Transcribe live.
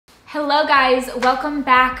Hello guys, welcome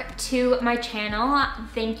back to my channel.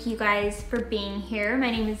 Thank you guys for being here. My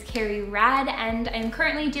name is Carrie and I'm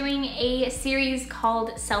currently doing a series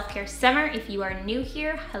called Self-Care Summer. If you are new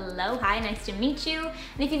here, hello, hi, nice to meet you.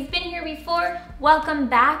 And if you've been here before, welcome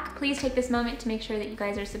back. Please take this moment to make sure that you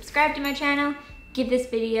guys are subscribed to my channel. Give this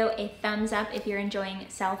video a thumbs up if you're enjoying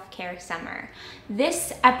Self-Care Summer.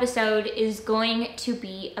 This episode is going to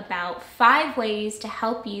be about 5 ways to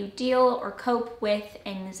help you deal or cope with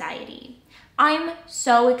anxiety. I'm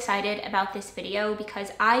so excited about this video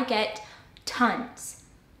because I get tons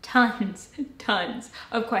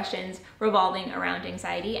of questions revolving around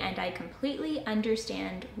anxiety, and I completely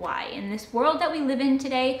understand why. In this world that we live in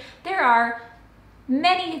today, there are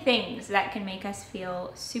many things that can make us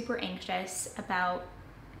feel super anxious about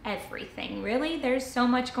everything. Really, there's so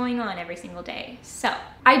much going on every single day. So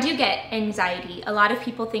I do get anxiety. A lot of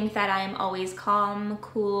people think that I'm always calm,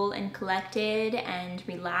 cool, and collected and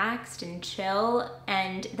relaxed and chill,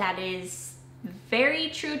 and that is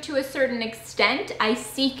very true to a certain extent. I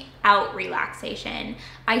seek out relaxation.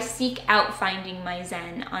 I seek out finding my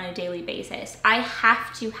zen on a daily basis. I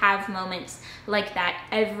have to have moments like that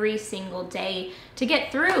every single day to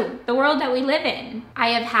get through the world that we live in. I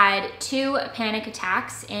have had 2 panic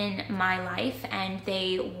attacks in my life, and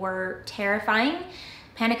they were terrifying.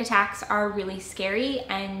 Panic attacks are really scary,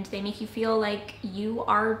 and they make you feel like you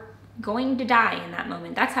are going to die in that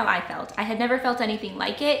moment. That's how I felt. I had never felt anything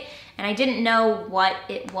like it, and I didn't know what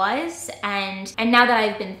it was. And now that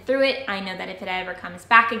I've been through it, I know that if it ever comes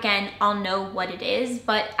back again, I'll know what it is.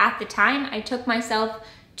 But at the time, I took myself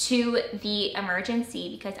to the emergency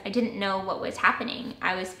because I didn't know what was happening.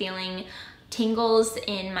 I was feeling tingles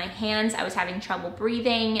in my hands. I was having trouble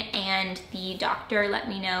breathing, and the doctor let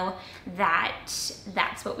me know that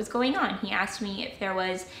that's what was going on. He asked me if there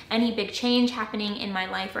was any big change happening in my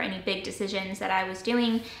life or any big decisions that I was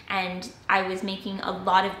doing, and I was making a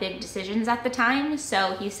lot of big decisions at the time.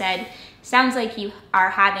 So he said, sounds like you are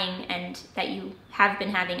having, and that you have been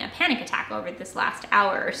having, a panic attack over this last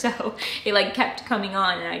hour or so. It like kept coming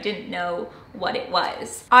on, and I didn't know what it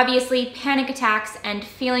was. Obviously, panic attacks and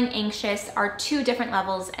feeling anxious are 2 different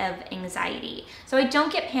levels of anxiety. So I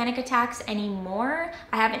don't get panic attacks anymore.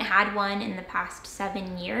 I haven't had one in the past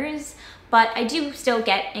 7 years, but I do still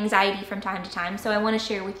get anxiety from time to time, so I want to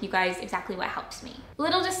share with you guys exactly what helps me.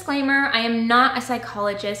 Little disclaimer, I am not a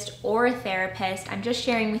psychologist or a therapist. I'm just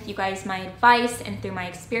sharing with you guys my advice and through my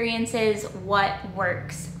experiences what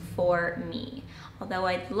works for me. Although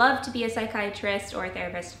I'd love to be a psychiatrist or a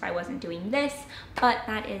therapist if I wasn't doing this, but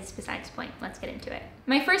that is besides the point. Let's get into it.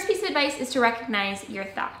 My first piece of advice is to recognize your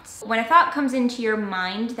thoughts. When a thought comes into your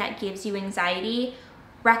mind that gives you anxiety,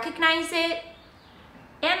 recognize it,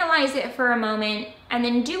 analyze it for a moment, and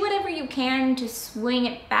then do whatever you can to swing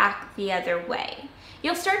it back the other way.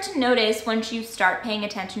 You'll start to notice, once you start paying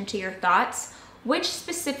attention to your thoughts, which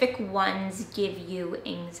specific ones give you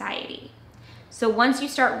anxiety. So once you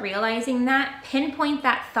start realizing that, pinpoint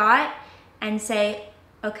that thought and say,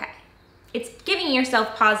 okay, it's giving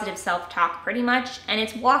yourself positive self-talk pretty much, and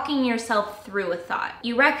it's walking yourself through a thought.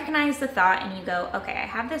 You recognize the thought and you go, okay, I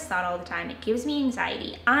have this thought all the time. It gives me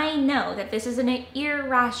anxiety. I know that this is an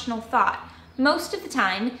irrational thought. Most of the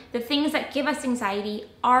time, the things that give us anxiety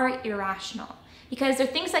are irrational, because they're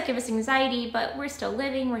things that give us anxiety, but we're still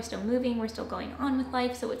living, we're still moving, we're still going on with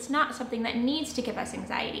life, so it's not something that needs to give us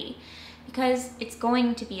anxiety, because it's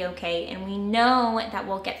going to be okay, and we know that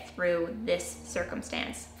we'll get through this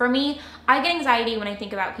circumstance. For me, I get anxiety when I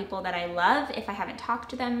think about people that I love. If I haven't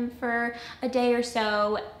talked to them for a day or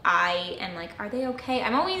so, I am like, are they okay?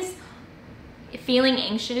 I'm always feeling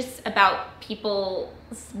anxious about people's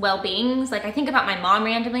well-beings. Like, I think about my mom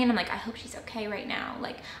randomly, and I'm like, I hope she's okay right now.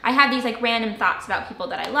 Like, I have these like random thoughts about people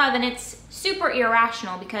that I love, and it's super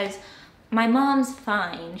irrational because my mom's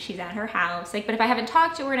fine, she's at her house. Like, but if I haven't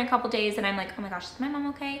talked to her in a couple days, then I'm like, oh my gosh, is my mom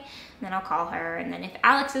okay? And then I'll call her. And then if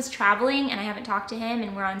Alex is traveling and I haven't talked to him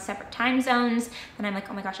and we're on separate time zones, then I'm like,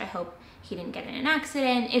 oh my gosh, I hope he didn't get in an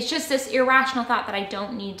accident. It's just this irrational thought that I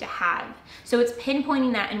don't need to have. So it's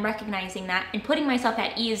pinpointing that and recognizing that and putting myself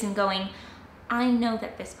at ease and going, I know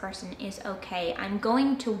that this person is okay. I'm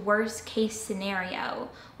going to worst case scenario,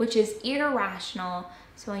 which is irrational,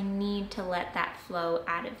 so I need to let that flow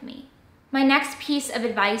out of me. My next piece of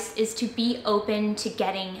advice is to be open to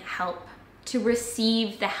getting help, to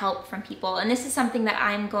receive the help from people. And this is something that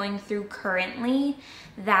I'm going through currently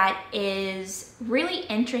that is really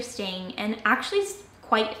interesting and actually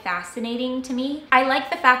quite fascinating to me. I like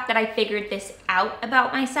the fact that I figured this out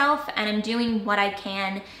about myself, and I'm doing what I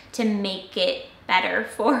can to make it better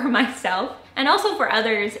for myself and also for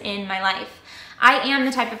others in my life. I am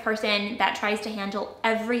the type of person that tries to handle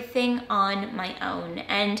everything on my own.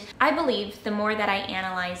 And I believe the more that I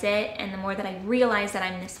analyze it and the more that I realize that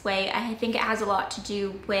I'm this way, I think it has a lot to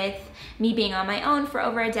do with me being on my own for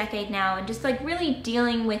over a decade now and just like really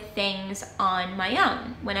dealing with things on my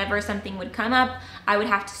own. Whenever something would come up, I would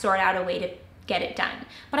have to sort out a way to get it done.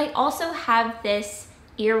 But I also have this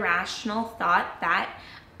irrational thought that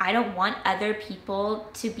I don't want other people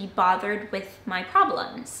to be bothered with my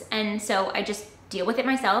problems. And so I just deal with it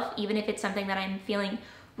myself, even if it's something that I'm feeling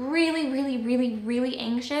really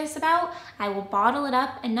anxious about. I will bottle it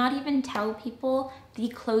up and not even tell people the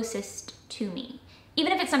closest to me.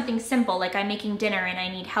 Even if it's something simple, like I'm making dinner and I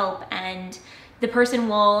need help and the person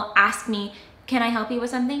will ask me, can I help you with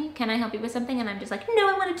something? Can I help you with something? And I'm just like, no,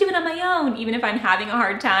 I want to do it on my own. Even if I'm having a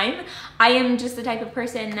hard time, I am just the type of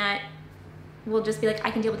person that will just be like,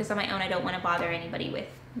 I can deal with this on my own. I don't want to bother anybody with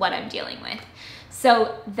what I'm dealing with.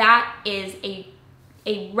 So that is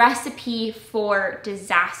a recipe for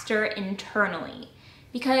disaster internally,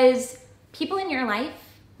 because people in your life,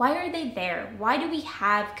 why are they there? Why do we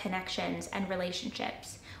have connections and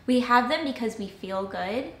relationships? We have them because we feel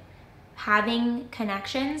good having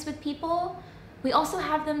connections with people. We also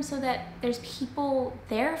have them so that there's people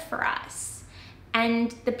there for us.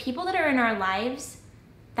 And the people that are in our lives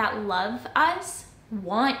that love us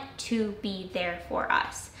want to be there for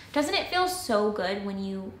us. Doesn't it feel so good when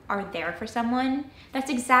you are there for someone? That's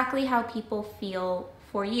exactly how people feel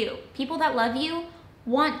for you. People that love you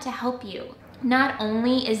want to help you. Not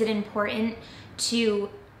only is it important to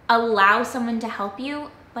allow someone to help you,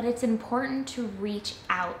 but it's important to reach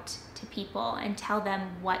out to people and tell them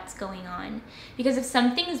what's going on. Because if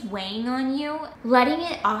something's weighing on you, letting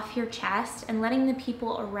it off your chest and letting the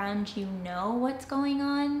people around you know what's going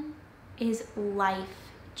on is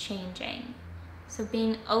life-changing. So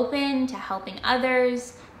being open to helping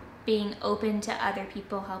others, being open to other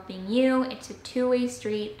people helping you, it's a two-way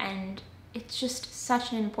street, and it's just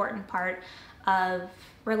such an important part of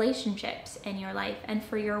relationships in your life and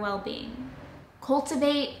for your well-being.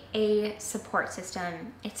 Cultivate a support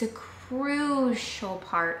system. It's a crucial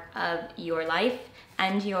part of your life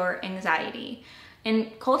and your anxiety.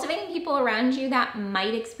 And cultivating people around you that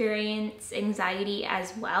might experience anxiety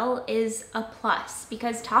as well is a plus,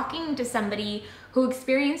 because talking to somebody who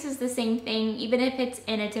experiences the same thing, even if it's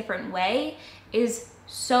in a different way, is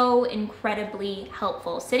so incredibly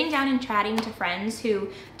helpful. Sitting down and chatting to friends who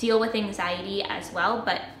deal with anxiety as well,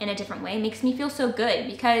 but in a different way, makes me feel so good,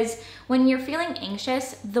 because when you're feeling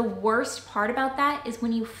anxious, the worst part about that is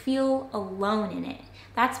when you feel alone in it.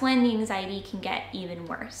 That's when the anxiety can get even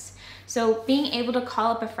worse. So being able to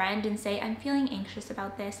call up a friend and say, I'm feeling anxious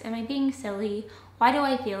about this. Am I being silly? Why do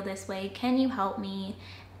I feel this way? Can you help me?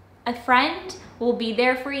 A friend will be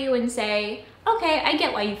there for you and say, okay, I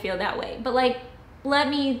get why you feel that way, but like, let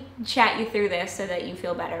me chat you through this so that you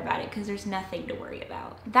feel better about it, because there's nothing to worry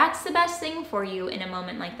about. That's the best thing for you in a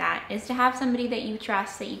moment like that, is to have somebody that you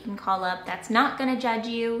trust, that you can call up, that's not gonna judge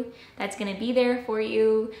you, that's gonna be there for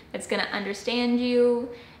you, that's gonna understand you,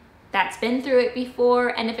 that's been through it before.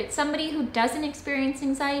 And if it's somebody who doesn't experience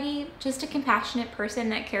anxiety, just a compassionate person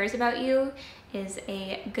that cares about you is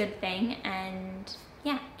a good thing. And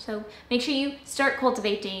yeah, so make sure you start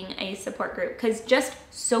cultivating a support group, because just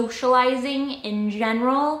socializing in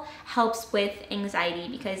general helps with anxiety.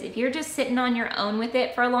 Because if you're just sitting on your own with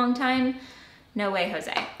it for a long time, no way,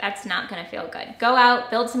 Jose, that's not gonna feel good. Go out,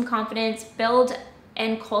 build some confidence, build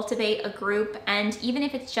and cultivate a group. And even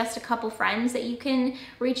if it's just a couple friends that you can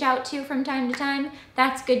reach out to from time to time,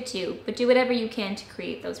 that's good too. But do whatever you can to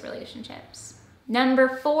create those relationships. Number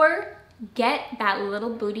 4, get that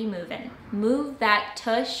little booty moving. Move that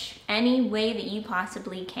tush any way that you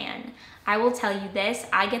possibly can. I will tell you this,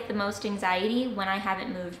 I get the most anxiety when I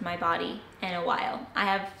haven't moved my body in a while. I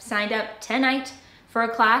have signed up tonight for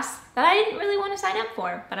a class that I didn't really want to sign up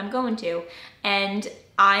for, but I'm going to. And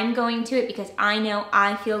I'm going to it because I know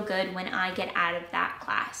I feel good when I get out of that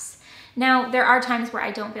class. Now, there are times where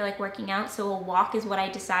I don't feel like working out, so a walk is what I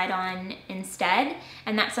decide on instead.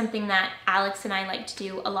 And that's something that Alex and I like to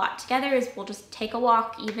do a lot together, is we'll just take a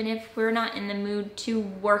walk even if we're not in the mood to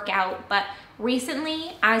work out. But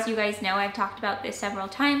recently, as you guys know, I've talked about this several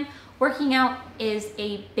times, working out is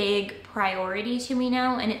a big priority to me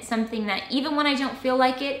now, and it's something that even when I don't feel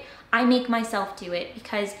like it, I make myself do it,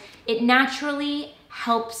 because it naturally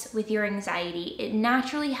helps with your anxiety. It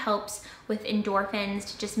naturally helps with endorphins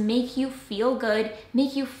to just make you feel good,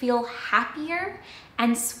 make you feel happier,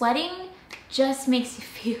 and sweating just makes you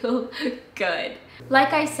feel good.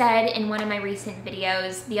 Like I said in one of my recent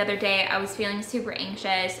videos, the other day I was feeling super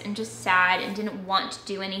anxious and just sad and didn't want to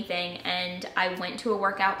do anything, and I went to a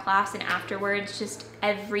workout class, and afterwards just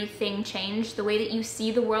everything changed. The way that you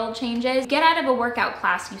see the world changes. Get out of a workout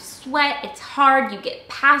class, you sweat, it's hard, you get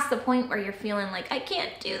past the point where you're feeling like, I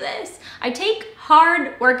can't do this. I take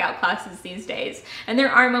hard workout classes these days, and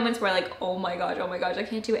there are moments where like, oh my gosh, I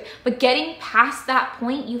can't do it. But getting past that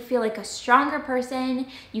point, you feel like a stronger person.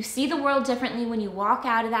 You see the world differently when you walk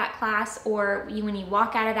out of that class, or when you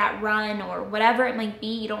walk out of that run, or whatever it might be.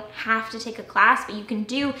 You don't have to take a class, but you can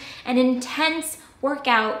do an intense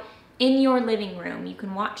workout in your living room. You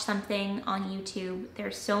can watch something on YouTube.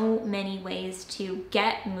 There's so many ways to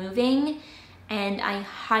get moving, and I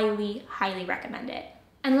highly, highly recommend it.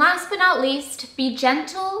 And last but not least, be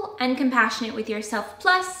gentle and compassionate with yourself.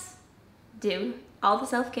 Plus, do all the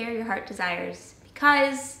self-care your heart desires,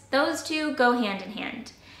 because those two go hand in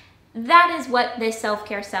hand. That is what this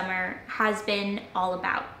self-care summer has been all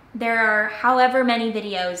about. There are however many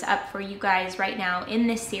videos up for you guys right now in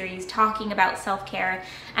this series talking about self-care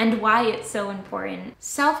and why it's so important.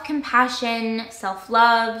 Self-compassion,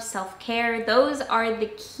 self-love, self-care, those are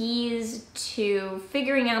the keys to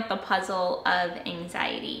figuring out the puzzle of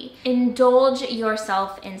anxiety. Indulge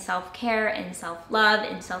yourself in self-care, in self-love,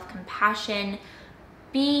 in self-compassion.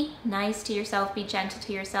 Be nice to yourself, be gentle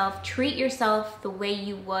to yourself, treat yourself the way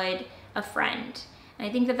you would a friend. And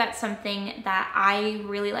I think that that's something that I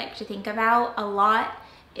really like to think about a lot,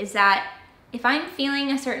 is that if I'm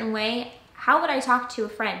feeling a certain way, how would I talk to a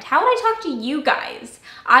friend? How would I talk to you guys?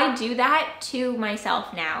 I do that to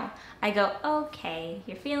myself now. I go, okay,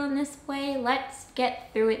 you're feeling this way, let's get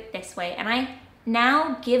through it this way. And I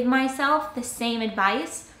now give myself the same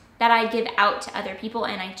advice that I give out to other people,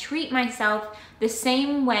 and I treat myself the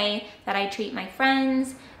same way that I treat my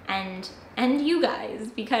friends and you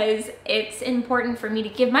guys, because it's important for me to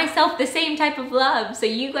give myself the same type of love. So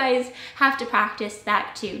you guys have to practice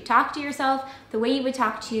that too. Talk to yourself the way you would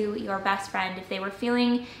talk to your best friend if they were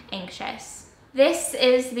feeling anxious. This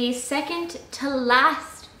is the second to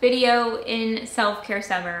last video in self-care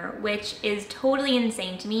summer, which is totally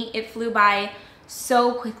insane to me. It flew by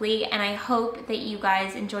so quickly, and I hope that you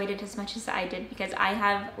guys enjoyed it as much as I did, because I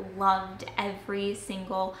have loved every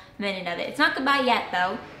single minute of it. It's not goodbye yet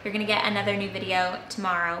though. You're gonna get another new video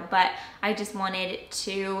tomorrow, but I just wanted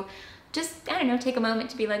to I don't know, take a moment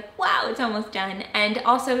to be like, wow, it's almost done. And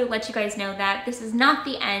also to let you guys know that this is not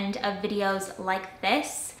the end of videos like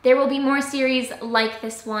this. There will be more series like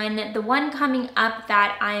this one. The one coming up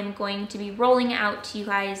that I'm going to be rolling out to you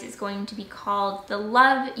guys is going to be called the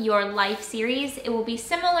Love Your Life series. It will be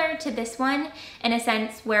similar to this one in a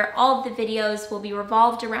sense where all of the videos will be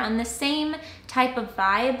revolved around the same type of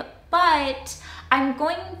vibe, but I'm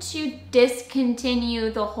going to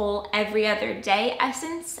discontinue the whole every other day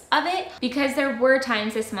essence of it, because there were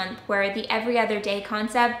times this month where the every other day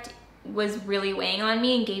concept was really weighing on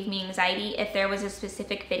me and gave me anxiety. If there was a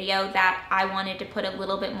specific video that I wanted to put a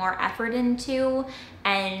little bit more effort into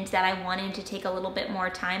and that I wanted to take a little bit more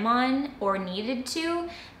time on or needed to,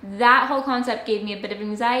 that whole concept gave me a bit of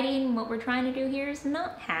anxiety, and what we're trying to do here is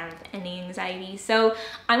not have any anxiety. So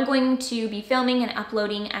I'm going to be filming and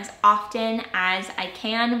uploading as often as I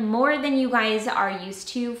can, more than you guys are used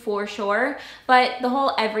to for sure, but the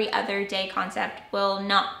whole every other day concept will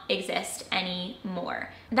not exist anymore.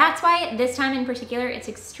 That's why this time in particular, it's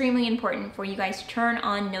extremely important for you guys to turn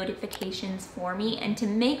on notifications for me and to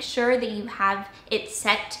make sure that you have it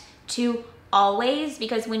set to always,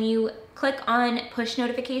 because when you click on push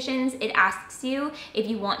notifications, it asks you if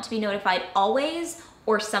you want to be notified always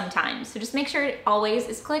or sometimes. So just make sure it always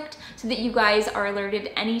is clicked so that you guys are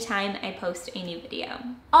alerted anytime I post a new video.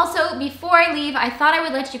 Also, before I leave, I thought I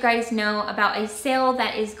would let you guys know about a sale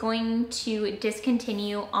that is going to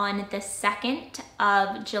discontinue on the 2nd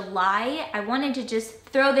of July. I wanted to just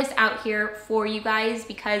throw this out here for you guys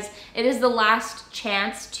because it is the last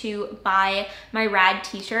chance to buy my rad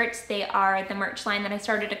t-shirts. They are the merch line that I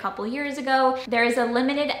started a couple years ago. There is a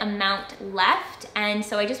limited amount left, and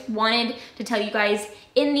so I just wanted to tell you guys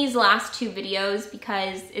in these last 2 videos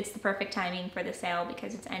because it's the perfect timing for the sale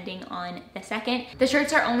because it's ending on the 2nd. The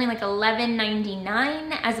shirts are only like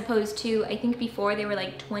 $11.99 as opposed to, I think before they were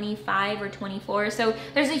like $25 or $24. So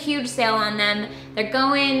there's a huge sale on them. They're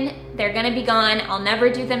gonna be gone. I'll never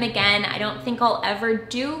do them again. I don't think I'll ever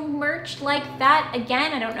do merch like that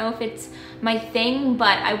again. I don't know if it's my thing,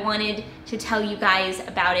 but I wanted to tell you guys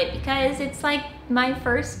about it because it's like my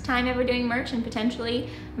first time ever doing merch and potentially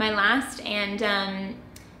my last, and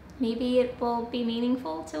maybe it will be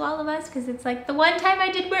meaningful to all of us, because it's like the one time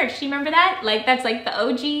I did merch. Do you remember that? Like, that's like the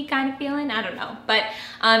OG kind of feeling. I don't know. But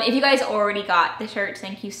if you guys already got the shirts,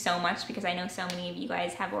 thank you so much, because I know so many of you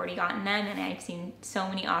guys have already gotten them, and I've seen so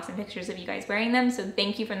many awesome pictures of you guys wearing them. So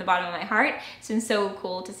thank you from the bottom of my heart. It's been so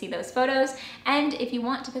cool to see those photos. And if you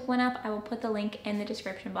want to pick one up, I will put the link in the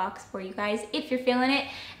description box for you guys if you're feeling it.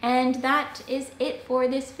 And that is it for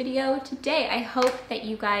this video today. I hope that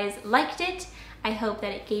you guys liked it. I hope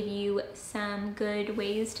that it gave you some good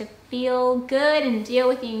ways to feel good and deal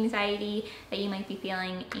with the anxiety that you might be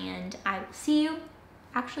feeling. And I will see you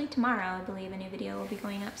actually tomorrow. I believe a new video will be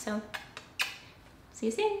going up. So see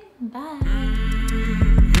you soon.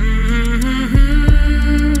 Bye.